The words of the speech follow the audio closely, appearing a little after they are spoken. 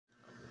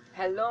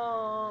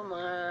Hello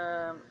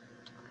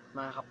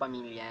mga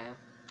kapamilya,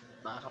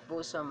 mga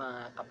kapuso,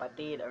 mga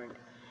kapatid, or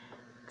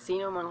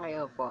sino man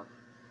kayo po.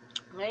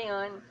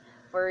 Ngayon,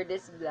 for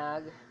this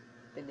vlog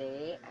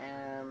today,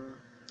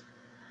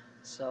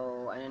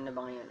 so ano na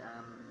ba ngayon?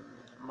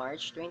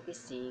 March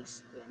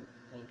 26,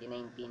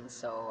 2019.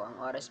 So, ang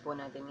oras po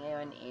natin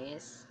ngayon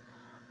is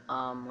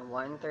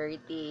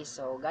 1:30.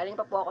 So, galing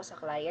pa po ako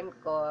sa client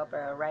ko,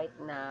 pero right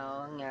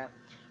now nga,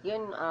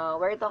 yun,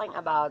 we're talking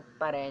about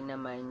pa rin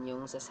naman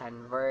yung sa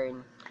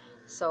sunburn.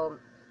 So,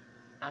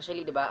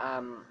 actually, 'di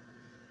ba,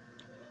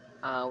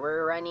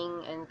 we're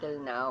running until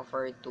now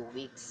for 2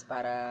 weeks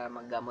para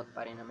maggamot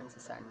pa rin naman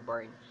sa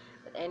sunburn.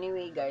 But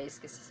anyway,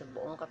 guys, kasi sa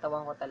buong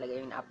katawan ko talaga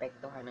yung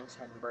naapektuhan ng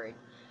sunburn.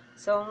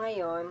 So,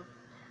 ngayon,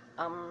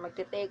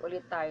 magte-take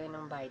ulit tayo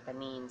ng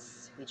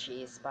vitamins, which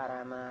is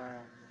para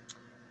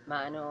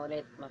maano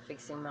ulit,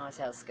 ma-fix yung mga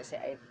cells. Kasi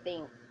I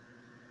think,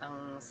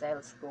 ang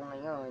cells ko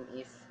ngayon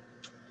is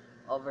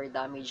over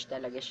damage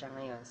talaga siya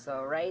ngayon.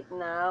 So, right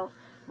now,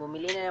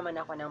 bumili na naman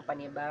ako ng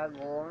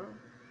panibagong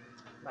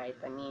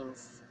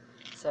vitamins.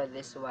 So,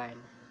 this one,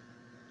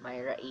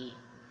 Myra E.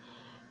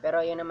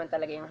 Pero, yun naman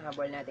talaga yung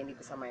habol natin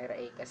dito sa Myra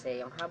E. Kasi,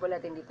 yung habol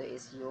natin dito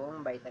is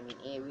yung vitamin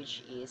A,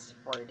 which is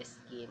for the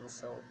skin.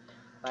 So,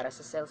 para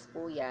sa cells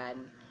po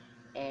yan.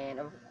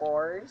 And, of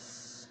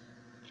course,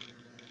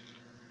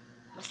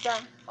 basta,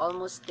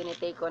 almost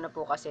tinitake ko na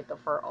po kasi ito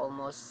for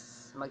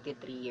almost magti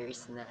 3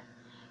 years na.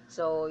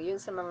 So, yun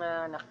sa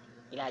mga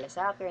nakilala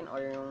sa akin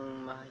or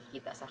yung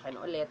makikita sa akin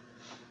ulit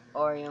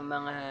or yung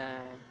mga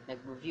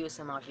nag-view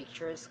sa mga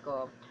pictures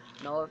ko,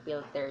 no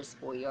filters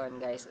po yon,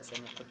 guys, kasi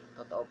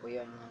totoo po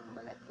yon yung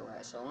balat ko.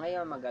 So,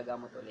 ngayon,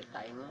 magagamot ulit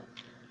tayo.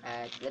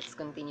 At let's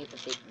continue to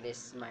take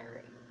this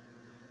Myra.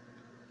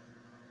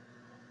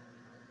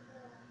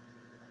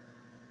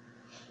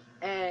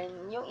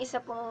 And yung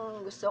isa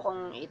pong gusto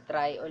kong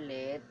i-try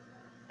ulit,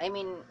 I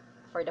mean,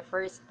 for the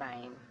first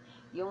time,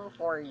 yung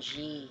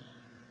 4G.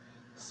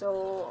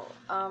 So,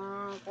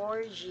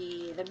 4G,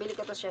 nabili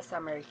ko to siya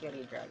sa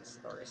Mercury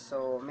Drugstore.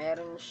 So,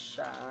 meron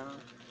siyang,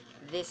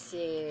 this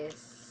is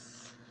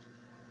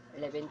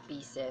 11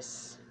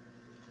 pieces.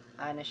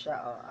 Ano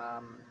siya,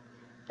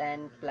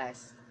 10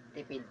 plus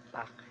tipid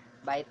pack.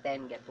 Buy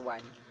 10, get 1.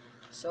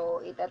 So,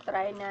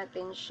 itatry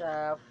natin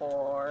siya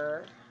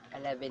for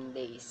 11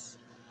 days.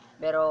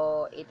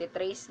 Pero,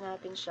 ititrace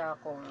natin siya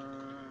kung,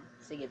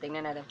 sige,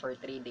 tingnan natin for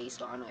 3 days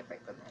kung anong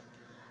epekto nito.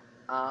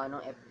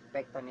 Anong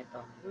epekto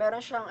nito.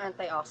 Meron siyang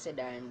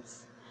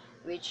antioxidants,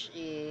 which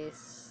is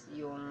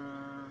yung,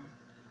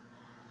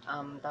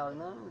 tawag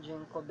nun,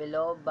 ginkgo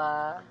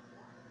biloba,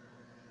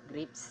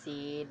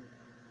 grapeseed,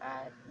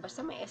 at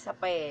basta may isa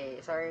pa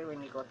eh. Sorry,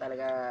 hindi ko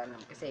talaga,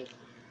 kasi,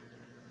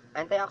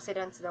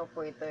 antioxidants daw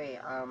po ito eh.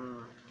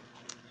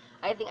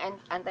 I think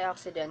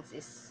antioxidants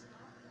is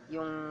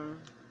yung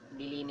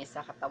lilinis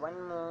sa katawan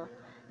mo.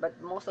 But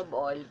most of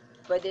all,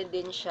 pwede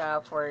din siya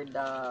for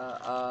the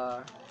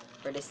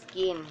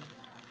skin.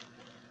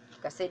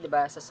 Kasi 'di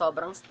ba, sa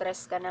sobrang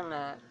stress ka na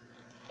nga,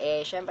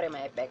 syempre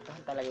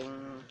maepektuhan talaga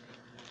yung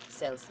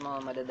cells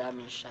mo,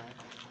 madadamage siya.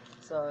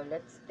 So,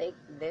 let's take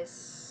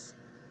this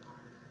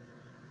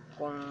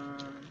kung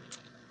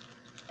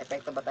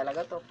epekto ba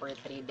talaga to for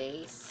 3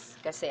 days.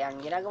 Kasi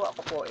ang ginagawa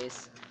ko po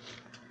is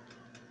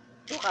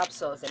 2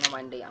 capsules in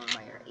 1 day ang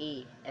Myra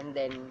E. And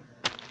then,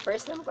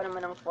 first time ko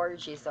naman ng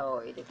 4G,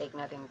 so iti-take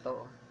natin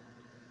to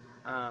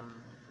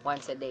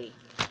once a day.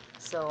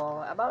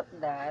 So, about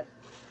that,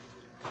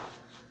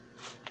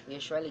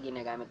 usually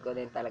ginagamit ko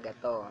din talaga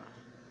to.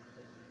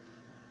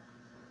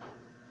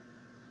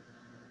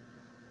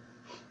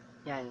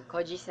 Yan,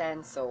 kojic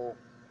soap.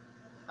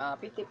 50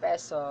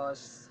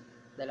 pesos,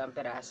 2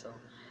 peraso.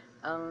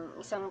 Ang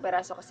isang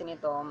peraso kasi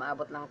nito,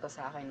 maabot lang to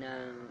sa akin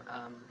ng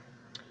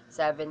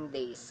 7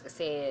 days.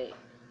 Kasi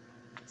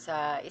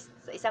sa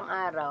isang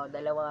araw,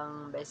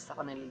 2 beses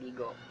ako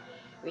naliligo.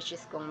 Which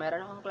is kung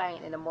meron akong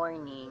client in the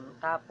morning,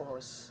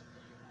 tapos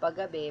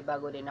paggabi,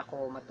 bago din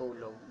ako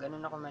matulog.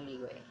 Ganun ako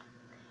maligo eh.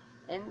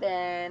 And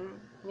then,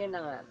 yun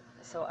na nga.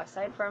 So,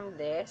 aside from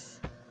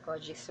this,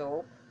 kojic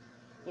soap,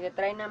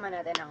 ina-try naman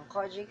natin ang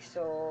kojic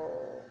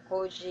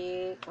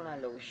na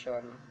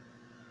lotion.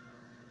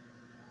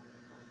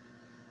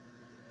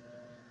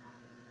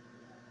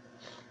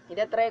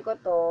 Ina-try ko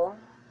to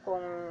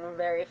kung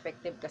very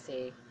effective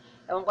kasi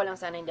ewan ko lang,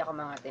 sana hindi ako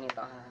mangati nito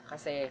ha.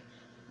 Kasi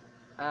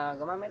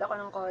gumamit ako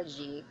ng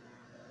kojic.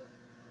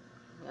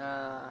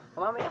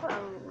 Gumamit ako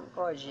ng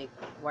kojic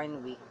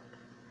 1 week.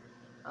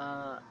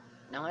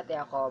 Nangati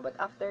ako, but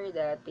after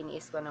that,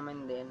 tiniis ko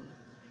naman din.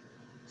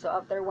 So,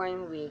 after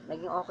 1 week,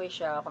 naging okay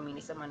siya.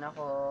 Kuminis naman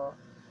ako.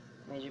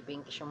 Medyo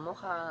pinkish yung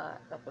mukha.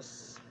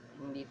 Tapos,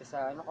 dito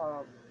sa,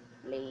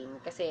 plain.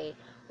 Kasi,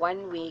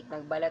 1 week,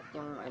 nagbalat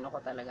yung,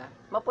 ko talaga.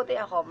 Maputi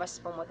ako. Mas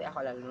pumuti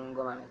ako lalo nung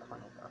gumamit ako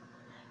nito.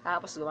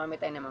 Tapos, gumamit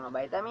tayo ng mga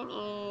vitamin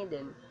E.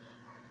 Then,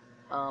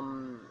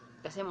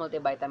 kasi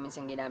multivitamins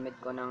yung ginamit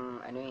ko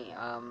ng,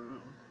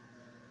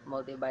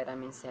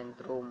 multivitamin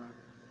Centrum.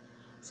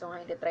 So,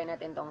 ngayon, try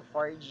natin tong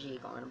 4G,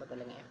 kung ano ba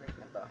talagang effect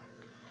na to.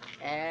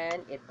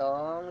 And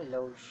itong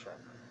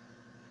lotion.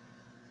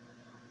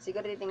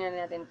 Siguro titingnan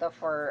natin to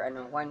for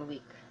 1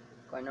 week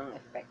kung anong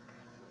effect.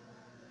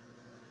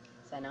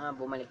 Sana nga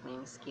bumalik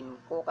na yung skin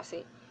ko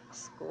kasi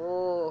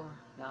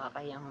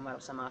nakakahiyang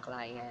humarap sa mga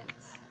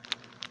clients.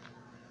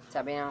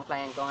 Sabi ng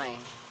client ko nga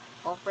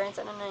oh friends,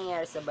 ano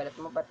nangyayari sa balat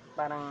mo? Ba't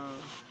parang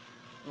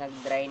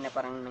nag-dry na,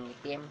 parang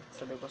nangitim?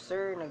 Sabi ko,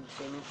 sir,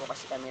 nag-swimming po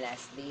kasi kami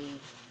last day,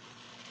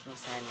 ng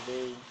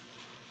Sunday.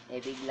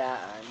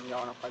 Biglaan, hindi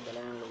ako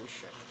nagpadala ng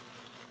lotion.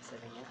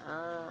 Sabi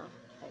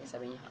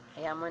niya,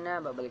 kaya mo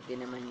na, babalik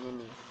din naman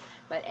yan eh.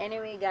 But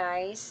anyway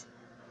guys,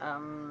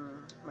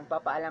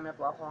 magpapaalam na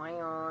po ako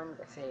ngayon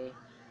kasi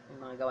may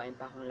mga gawain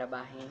pa akong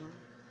labahin.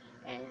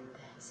 And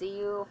see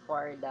you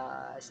for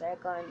the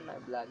second my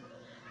vlog.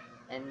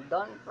 And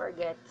don't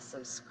forget to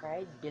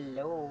subscribe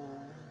below.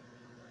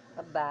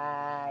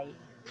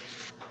 Bye-bye!